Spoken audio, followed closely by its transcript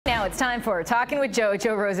now it's time for Talking with Joe.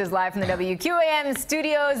 Joe Rose is live from the WQAM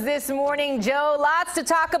studios this morning. Joe, lots to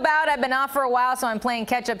talk about. I've been off for a while, so I'm playing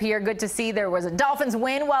catch-up here. Good to see there was a Dolphins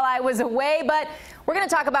win while I was away, but we're going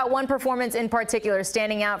to talk about one performance in particular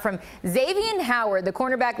standing out from Xavien Howard, the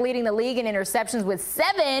cornerback leading the league in interceptions with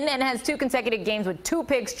 7 and has 2 consecutive games with 2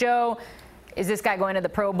 picks. Joe, is this guy going to the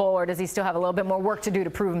Pro Bowl, or does he still have a little bit more work to do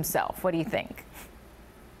to prove himself? What do you think?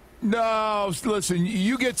 No, listen,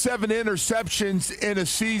 you get 7 interceptions in a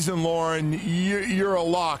season, Lauren, you're a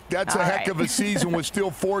lock. That's a heck of a season with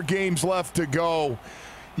still 4 games left to go.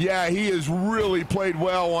 Yeah, he has really played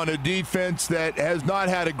well on a defense that has not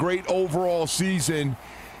had a great overall season.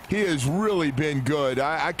 He has really been good.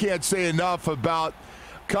 I can't say enough about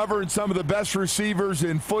covering some of the best receivers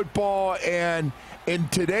in football, and in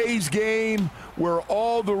today's game where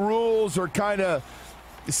all the rules are kind of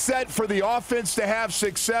set for the offense to have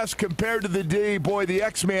success compared to the D, boy, the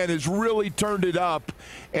X-Man has really turned it up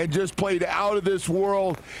and just played out of this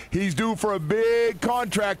world. He's due for a big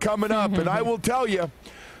contract coming up, and I will tell you,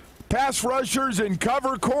 pass rushers and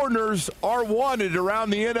cover corners are wanted around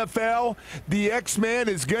the NFL. The X-Man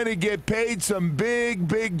is going to get paid some big,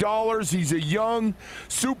 big dollars. He's a young,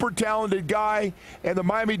 super talented guy, and the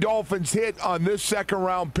Miami Dolphins hit on this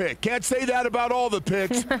second-round pick. Can't say that about all the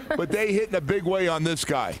picks, but they hit in a big way on this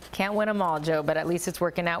guy. Can't win them all, Joe, but at least it's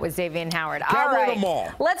working out with Xavien Howard. Can't win them all.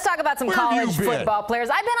 Let's talk about some college football players.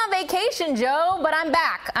 I've been on vacation, Joe, but I'm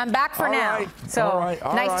back. I'm back for now. So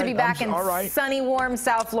nice to be back in sunny, warm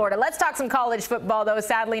South Florida. Let's talk some college football, though.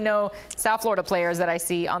 Sadly, no South Florida players that I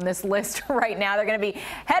see on this list right now. They're going to be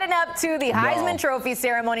heading up to the Heisman Trophy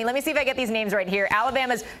ceremony. Let me see if I get these names right here.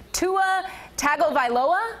 Alabama's Tua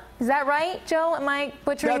Tagovailoa. Is that right, Joe? Am I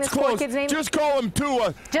butchering this poor kid's name? Just call him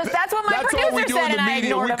Tua. That's what my producer said, and I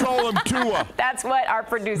ignored him. We call him Tua. That's what our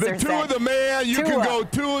producer said. Tua the man. You can go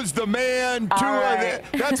Tua's the man. Tua,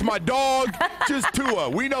 that's my dog. Just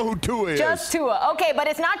Tua. We know who Tua is. Just Tua. Okay, but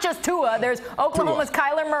it's not just Tua. There's Oklahoma's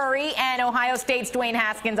Kyler Murray and Ohio State's Dwayne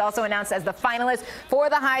Haskins also announced as the finalists for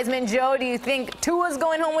the Heisman. Joe, do you think Tua's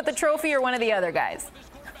going home with the trophy or one of the other guys?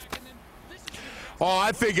 Oh,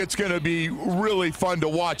 I think it's going to be really fun to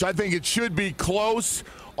watch. I think it should be close.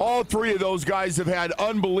 All 3 of those guys have had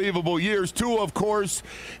unbelievable years. Tua, of course,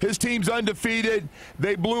 his team's undefeated.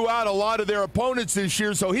 They blew out a lot of their opponents this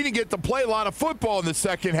year, so he didn't get to play a lot of football in the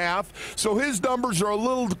second half. So his numbers are a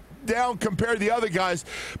little down compared to the other guys.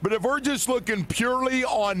 But if we're just looking purely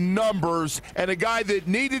on numbers, and a guy that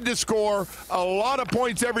needed to score a lot of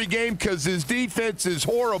points every game because his defense is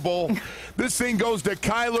horrible, this thing goes to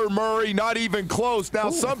Kyler Murray, not even close.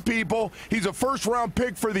 Now, some people, he's a first-round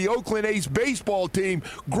pick for the Oakland A's baseball team.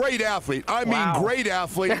 Great athlete. I mean, great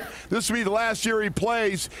athlete. This will be the last year he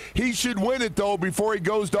plays. He should win it, though, before he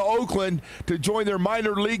goes to Oakland to join their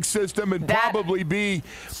minor league system and probably be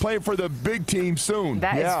playing for the big team soon.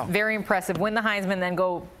 That is very impressive. Win the Heisman, then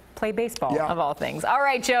go play baseball, of all things. All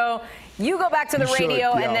right, Joe, you go back to the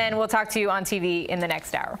radio, and then we'll talk to you on TV in the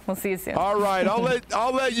next hour. We'll see you soon. All right,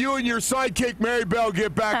 I'll let you and your sidekick Mary Bell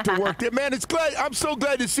get back to work. Man, I'm so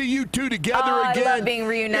glad to see you two together again. I love being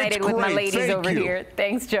reunited with my ladies over here.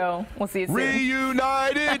 Thanks, Joe. We'll see you soon.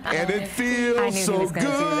 Reunited, and it feels so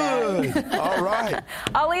good. All right.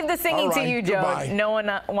 I'll leave the singing to you, Joe. Goodbye. No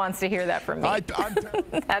one wants to hear that from me.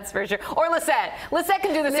 That's for sure. Or Lisette. Lisette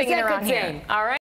can do the singing around here. All right.